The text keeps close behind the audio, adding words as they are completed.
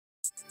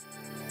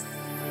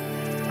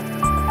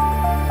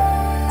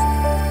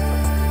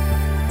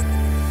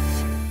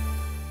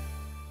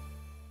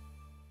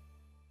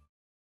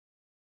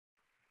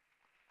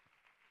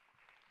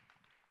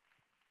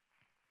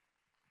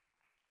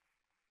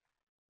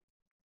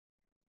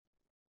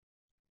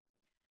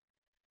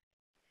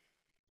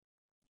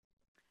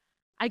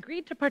I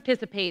agreed to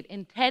participate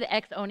in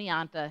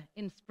TEDxOneonta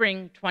in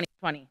spring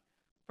 2020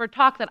 for a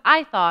talk that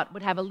I thought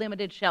would have a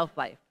limited shelf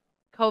life,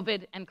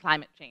 COVID and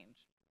climate change.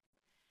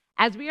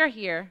 As we are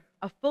here,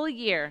 a full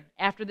year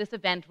after this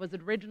event was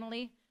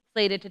originally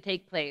slated to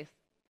take place,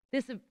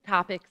 this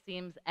topic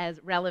seems as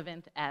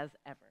relevant as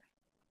ever.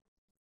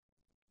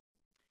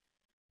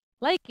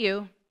 Like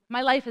you,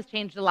 my life has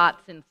changed a lot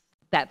since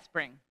that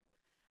spring.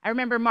 I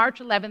remember March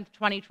 11th,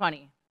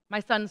 2020, my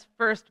son's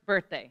first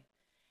birthday,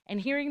 and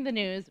hearing the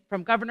news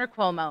from Governor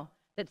Cuomo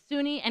that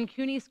SUNY and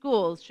CUNY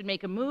schools should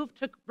make a move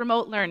to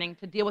remote learning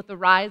to deal with the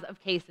rise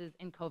of cases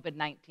in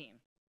COVID-19.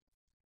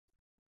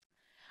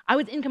 I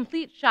was in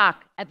complete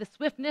shock at the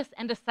swiftness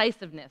and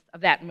decisiveness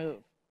of that move.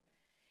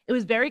 It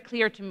was very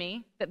clear to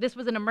me that this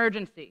was an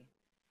emergency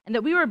and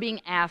that we were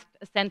being asked,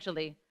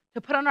 essentially,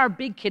 to put on our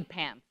big kid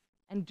pants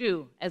and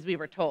do as we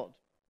were told.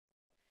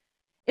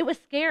 It was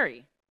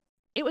scary.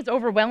 It was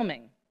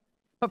overwhelming.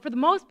 But for the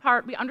most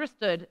part, we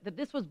understood that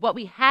this was what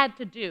we had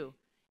to do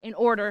in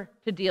order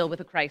to deal with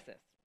a crisis.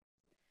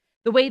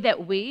 The way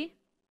that we,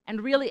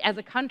 and really as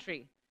a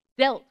country,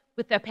 dealt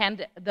with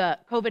the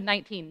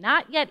COVID-19,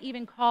 not yet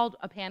even called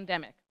a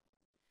pandemic,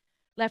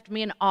 left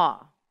me in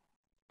awe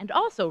and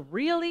also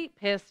really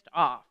pissed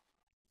off.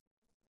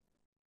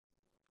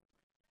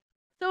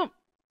 So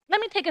let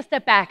me take a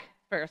step back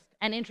first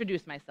and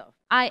introduce myself.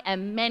 I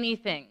am many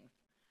things.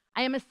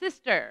 I am a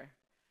sister.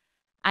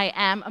 I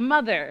am a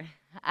mother.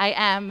 I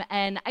am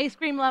an ice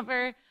cream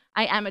lover.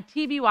 I am a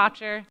TV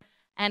watcher.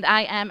 And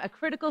I am a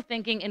critical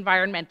thinking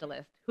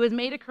environmentalist who has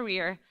made a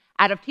career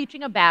out of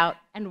teaching about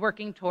and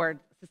working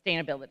towards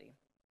sustainability.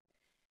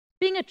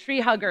 Being a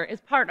tree hugger is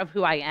part of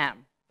who I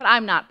am, but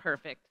I'm not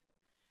perfect.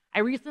 I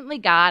recently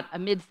got a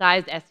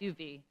mid-sized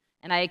SUV,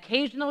 and I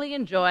occasionally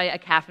enjoy a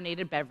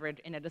caffeinated beverage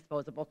in a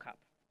disposable cup.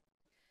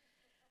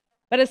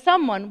 But as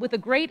someone with a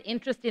great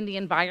interest in the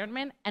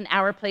environment and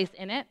our place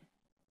in it,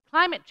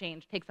 climate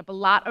change takes up a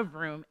lot of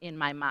room in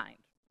my mind.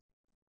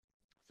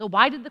 So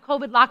why did the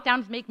COVID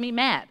lockdowns make me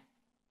mad?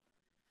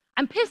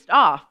 I'm pissed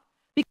off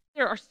because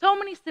there are so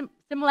many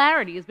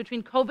similarities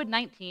between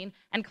COVID-19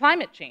 and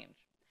climate change.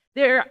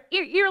 They're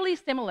eerily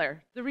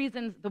similar,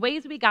 the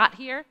ways we got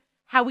here,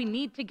 how we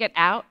need to get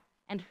out,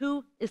 and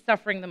who is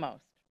suffering the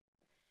most.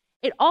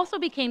 It also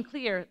became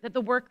clear that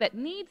the work that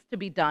needs to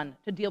be done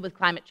to deal with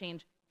climate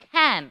change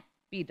can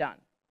be done.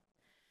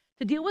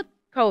 To deal with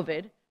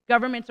COVID,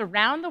 governments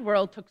around the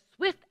world took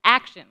swift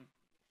action.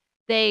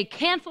 They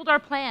canceled our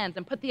plans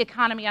and put the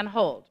economy on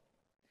hold.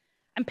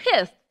 I'm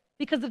pissed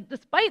because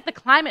despite the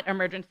climate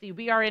emergency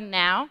we are in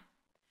now,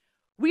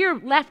 we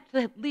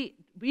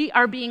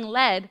are being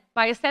led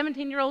by a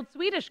 17-year-old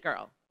Swedish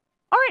girl.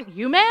 Aren't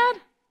you mad?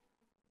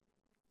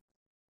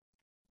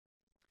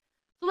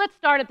 So let's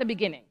start at the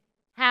beginning,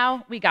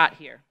 how we got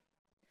here.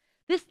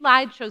 This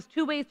slide shows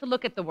two ways to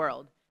look at the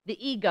world, the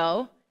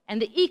ego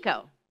and the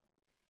eco.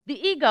 The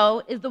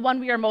ego is the one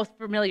we are most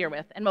familiar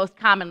with and most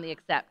commonly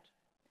accept.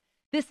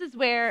 This is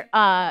where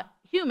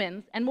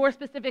humans, and more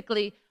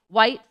specifically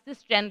white,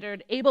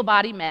 cisgendered,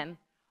 able-bodied men,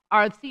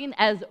 are seen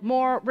as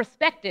more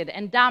respected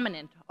and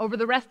dominant over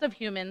the rest of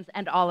humans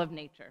and all of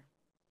nature.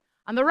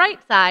 On the right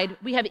side,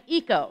 we have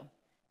eco.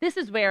 This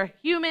is where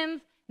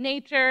humans,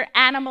 nature,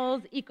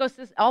 animals,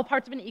 all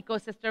parts of an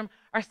ecosystem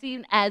are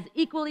seen as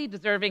equally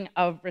deserving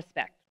of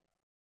respect.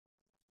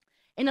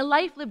 In a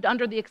life lived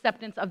under the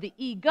acceptance of the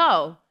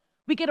ego,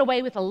 we get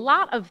away with a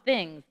lot of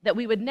things that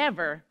we would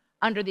never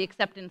under the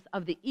acceptance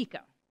of the eco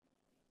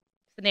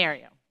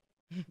scenario.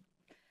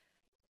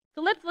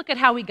 So let's look at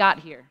how we got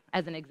here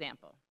as an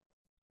example.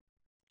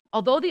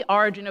 Although the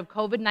origin of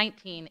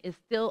COVID-19 is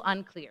still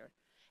unclear,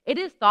 it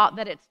is thought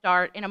that it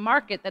started in a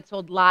market that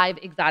sold live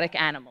exotic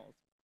animals.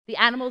 The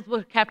animals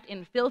were kept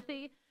in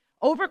filthy,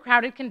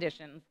 overcrowded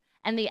conditions,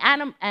 and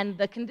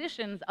the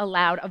conditions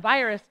allowed a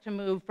virus to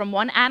move from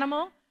one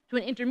animal to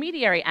an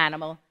intermediary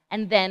animal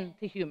and then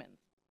to humans.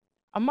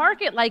 A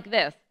market like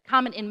this,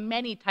 common in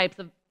many parts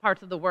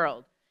of the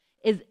world,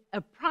 is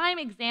a prime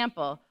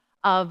example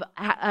of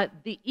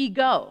the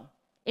ego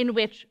in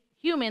which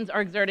humans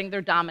are exerting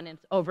their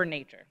dominance over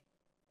nature.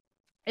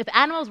 If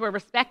animals were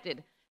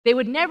respected, they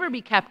would never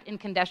be kept in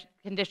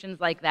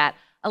conditions like that,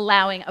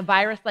 allowing a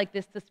virus like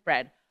this to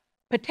spread,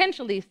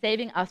 potentially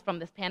saving us from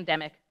this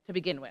pandemic to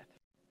begin with.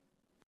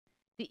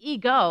 The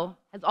ego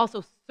has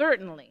also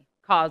certainly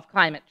caused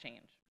climate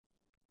change.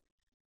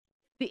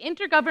 The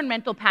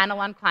Intergovernmental Panel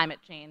on Climate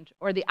Change,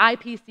 or the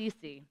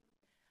IPCC,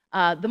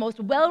 the most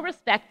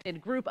well-respected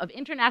group of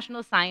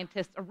international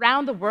scientists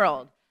around the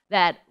world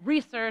that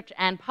research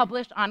and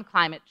publish on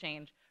climate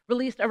change,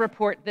 released a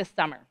report this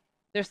summer,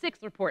 their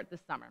sixth report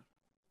this summer.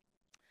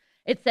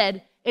 It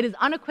said, "It is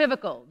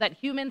unequivocal that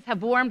humans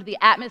have warmed the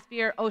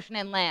atmosphere, ocean,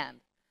 and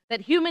land,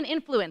 that human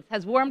influence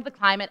has warmed the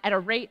climate at a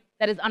rate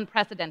that is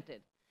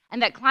unprecedented,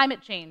 and that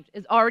climate change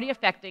is already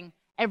affecting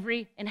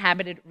every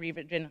inhabited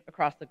region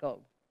across the globe.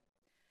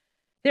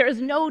 There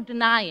is no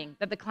denying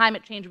that the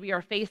climate change we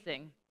are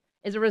facing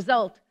is a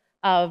result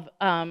of,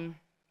 caused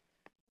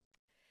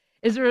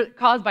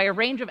by a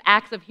range of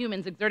acts of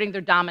humans exerting their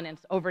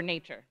dominance over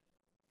nature.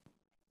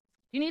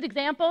 Do you need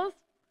examples?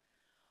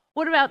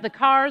 What about the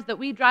cars that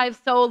we drive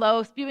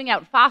solo, spewing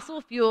out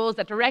fossil fuels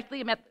that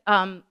directly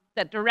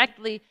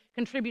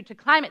contribute to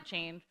climate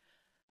change,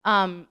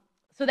 so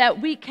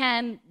that we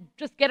can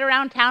just get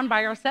around town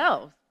by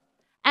ourselves?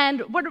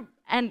 And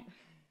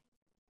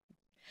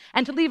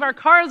to leave our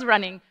cars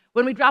running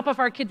when we drop off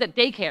our kids at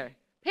daycare.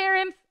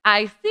 Parents,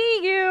 I see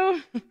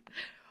you.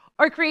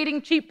 Or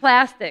creating cheap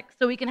plastic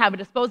so we can have a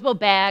disposable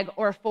bag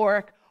or a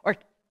fork or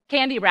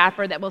candy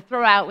wrapper that we'll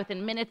throw out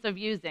within minutes of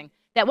using,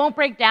 that won't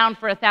break down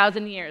for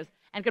 1,000 years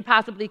and could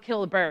possibly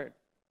kill a bird.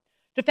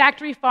 To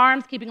factory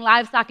farms keeping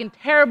livestock in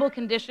terrible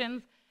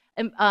conditions,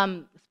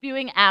 and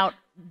spewing out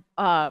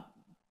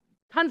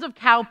tons of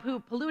cow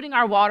poop, polluting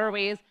our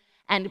waterways,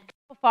 and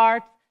cow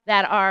farts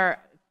that are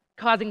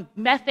causing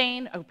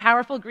methane, a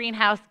powerful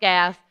greenhouse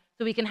gas,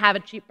 so we can have a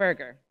cheap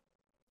burger.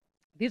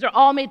 These are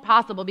all made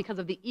possible because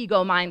of the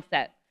ego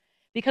mindset,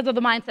 because of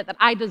the mindset that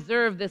I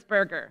deserve this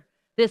burger,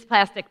 this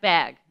plastic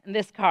bag, and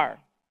this car.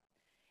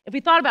 If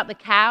we thought about the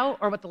cow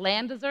or what the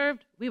land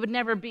deserved, we would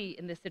never be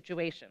in this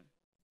situation.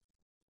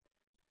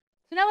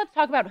 So now let's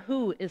talk about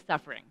who is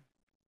suffering.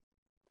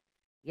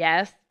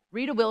 Yes,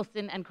 Rita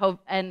Wilson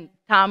and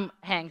Tom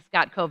Hanks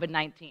got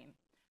COVID-19.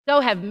 So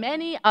have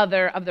many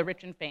other of the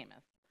rich and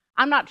famous.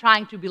 I'm not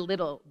trying to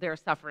belittle their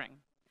suffering.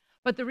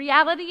 But the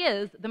reality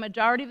is the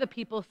majority of the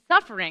people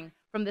suffering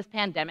from this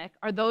pandemic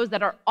are those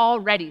that are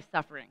already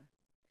suffering.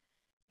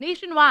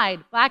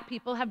 Nationwide, Black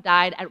people have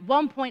died at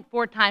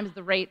 1.4 times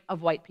the rate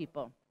of white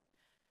people.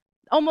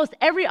 Almost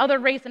every other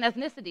race and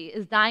ethnicity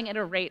is dying at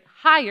a rate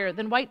higher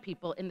than white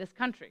people in this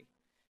country.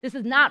 This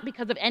is not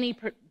because of any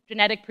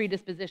genetic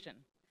predisposition.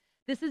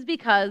 This is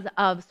because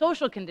of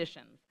social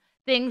conditions,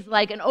 things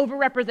like an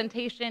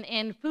overrepresentation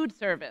in food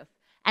service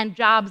and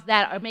jobs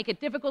that make it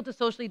difficult to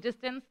socially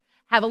distance,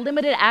 have a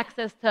limited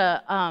access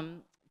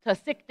to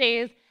sick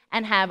days,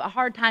 and have a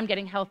hard time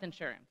getting health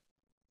insurance.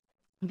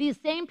 These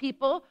same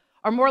people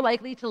are more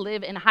likely to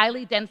live in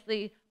highly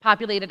densely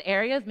populated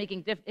areas,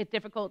 making it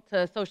difficult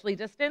to socially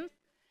distance,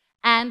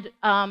 and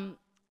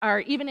are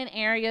even in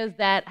areas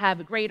that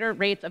have greater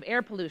rates of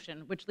air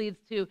pollution, which leads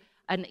to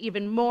an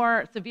even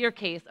more severe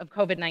case of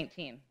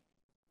COVID-19.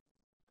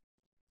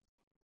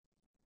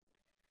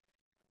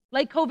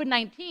 Like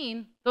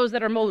COVID-19, those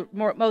that are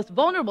most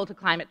vulnerable to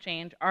climate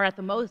change are at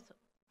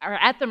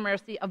the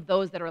mercy of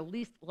those that are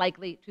least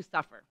likely to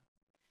suffer.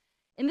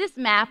 In this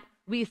map,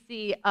 we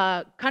see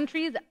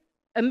countries'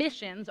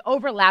 emissions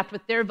overlapped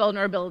with their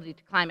vulnerability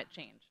to climate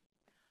change.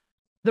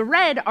 The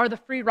red are the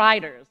free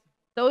riders,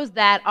 those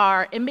that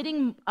are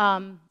emitting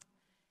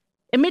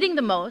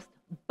the most,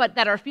 but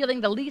that are feeling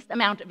the least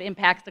amount of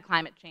impacts to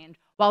climate change,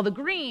 while the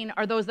green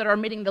are those that are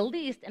emitting the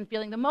least and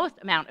feeling the most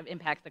amount of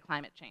impacts to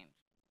climate change.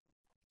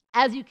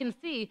 As you can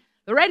see,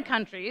 the red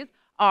countries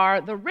are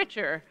the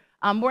richer,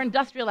 more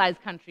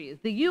industrialized countries,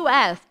 the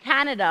US,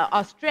 Canada,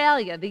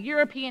 Australia, the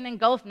European and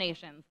Gulf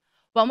nations,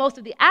 while most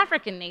of the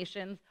African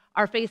nations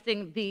are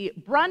facing the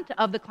brunt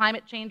of the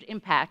climate change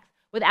impacts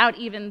without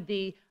even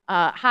the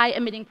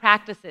high-emitting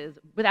practices,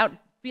 without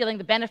feeling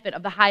the benefit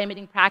of the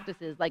high-emitting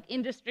practices like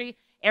industry,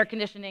 air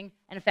conditioning,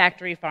 and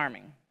factory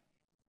farming.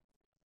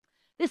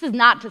 This is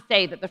not to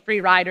say that the free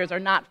riders are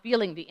not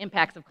feeling the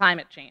impacts of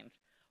climate change.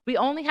 We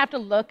only have to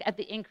look at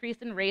the increase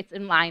in rates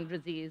in Lyme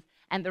disease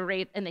and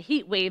the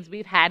heat waves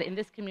we've had in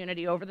this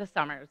community over the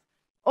summers,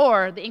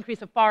 or the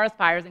increase of forest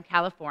fires in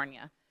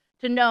California,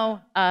 to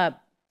know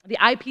the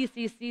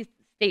IPCC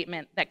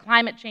statement that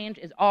climate change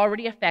is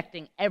already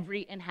affecting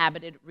every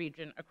inhabited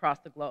region across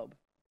the globe.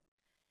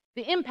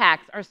 The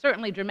impacts are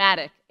certainly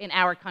dramatic in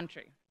our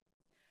country.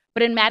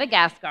 But in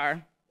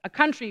Madagascar, a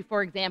country,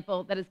 for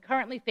example, that is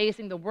currently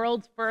facing the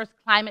world's first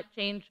climate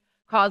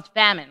change-caused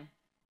famine,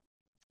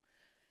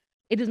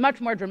 it is much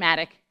more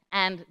dramatic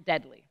and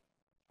deadly.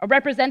 A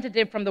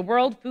representative from the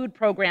World Food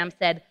Program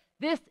said,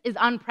 "This is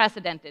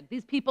unprecedented.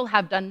 These people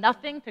have done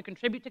nothing to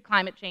contribute to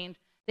climate change.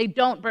 They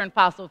don't burn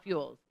fossil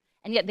fuels,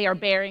 and yet they are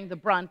bearing the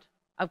brunt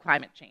of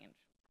climate change."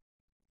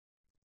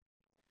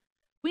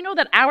 We know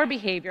that our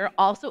behavior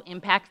also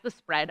impacts the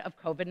spread of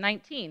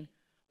COVID-19.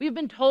 We've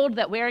been told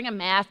that wearing a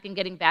mask and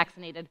getting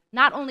vaccinated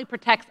not only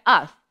protects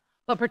us,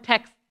 but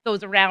protects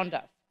those around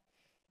us.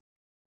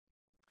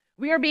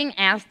 We are being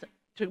asked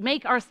to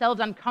make ourselves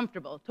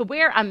uncomfortable, to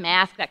wear a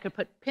mask that could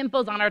put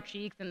pimples on our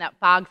cheeks and that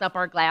fogs up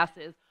our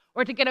glasses,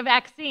 or to get a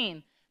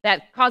vaccine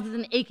that causes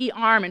an achy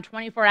arm and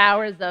 24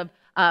 hours of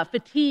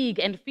fatigue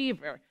and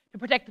fever, to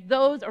protect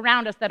those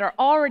around us that are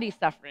already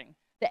suffering,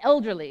 the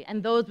elderly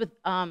and those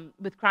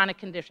with chronic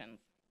conditions.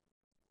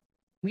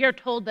 We are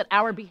told that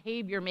our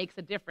behavior makes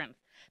a difference,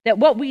 that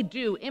what we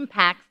do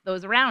impacts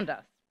those around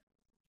us.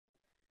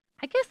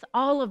 I guess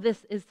all of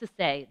this is to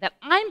say that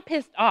I'm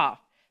pissed off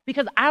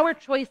because our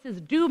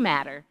choices do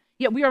matter,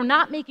 yet we are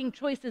not making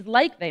choices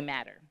like they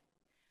matter.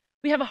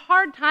 We have a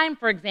hard time,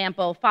 for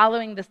example,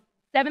 following the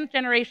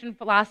 7th-generation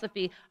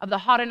philosophy of the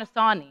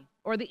Haudenosaunee,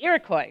 or the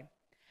Iroquois,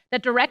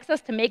 that directs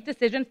us to make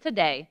decisions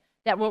today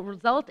that will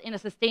result in a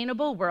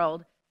sustainable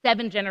world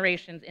 7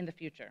 generations in the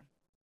future.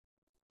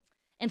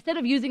 Instead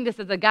of using this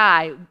as a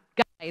guide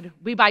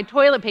we buy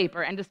toilet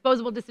paper and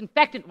disposable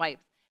disinfectant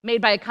wipes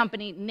made by a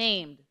company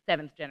named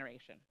Seventh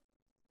Generation.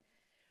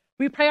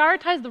 We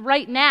prioritize the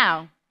right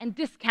now and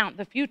discount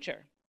the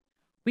future.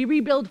 We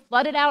rebuild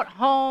flooded-out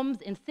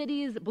homes in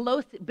cities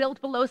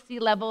built below sea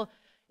level,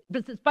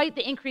 despite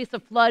the increase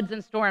of floods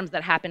and storms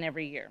that happen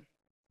every year.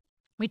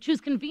 We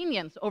choose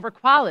convenience over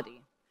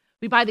quality.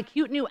 We buy the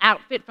cute new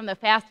outfit from the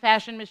fast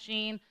fashion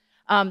machine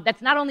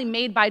that's not only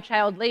made by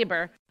child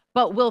labor,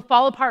 but will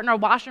fall apart in our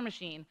washer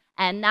machine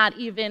and not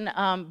even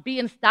be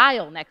in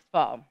style next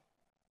fall.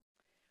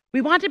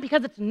 We want it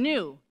because it's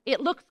new.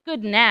 It looks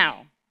good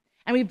now.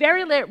 And we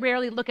very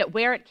rarely look at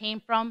where it came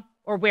from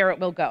or where it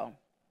will go.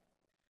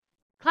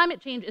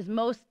 Climate change is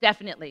most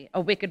definitely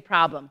a wicked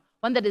problem,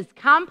 one that is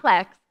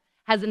complex,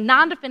 has a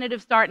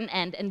non-definitive start and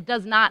end, and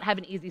does not have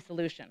an easy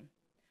solution.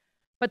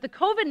 But the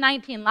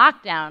COVID-19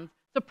 lockdowns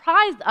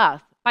surprised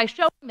us by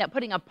showing that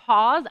putting a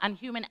pause on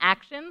human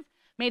actions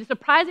made a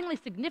surprisingly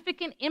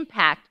significant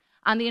impact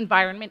on the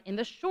environment in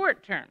the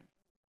short term.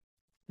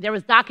 There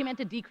was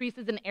documented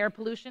decreases in air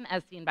pollution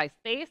as seen by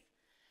space.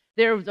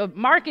 There was a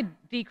marked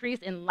decrease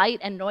in light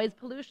and noise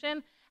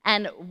pollution,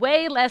 and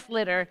way less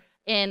litter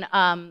in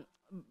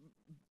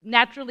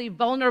naturally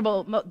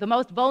vulnerable, the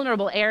most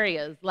vulnerable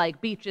areas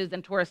like beaches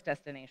and tourist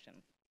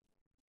destinations.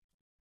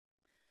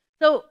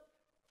 So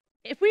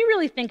if we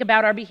really think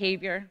about our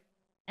behavior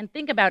and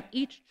think about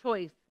each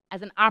choice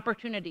as an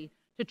opportunity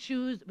to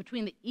choose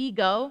between the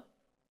ego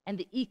and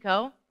the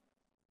eco,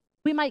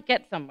 we might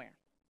get somewhere.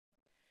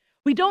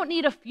 We don't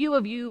need a few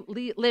of you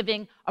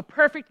living a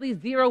perfectly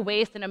zero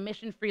waste and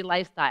emission-free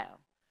lifestyle.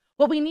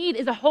 What we need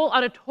is a whole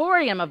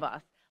auditorium of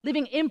us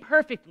living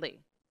imperfectly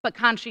but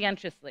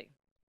conscientiously,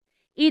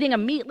 eating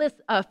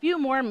a few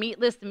more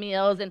meatless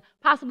meals and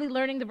possibly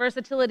learning the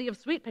versatility of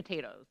sweet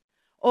potatoes,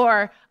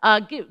 or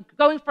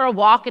going for a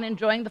walk and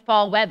enjoying the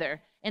fall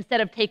weather instead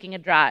of taking a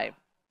drive.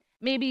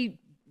 Maybe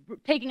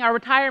taking our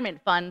retirement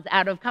funds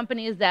out of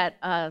companies that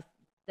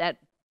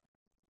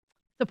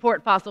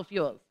support fossil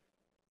fuels.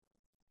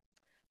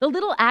 The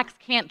little acts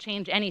can't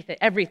change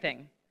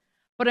everything,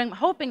 but I'm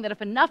hoping that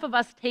if enough of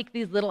us take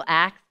these little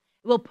acts,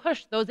 it will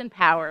push those in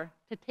power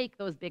to take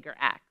those bigger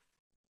acts.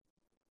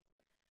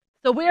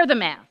 So wear the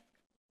mask,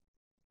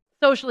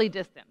 socially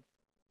distance,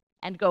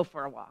 and go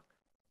for a walk.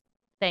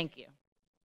 Thank you.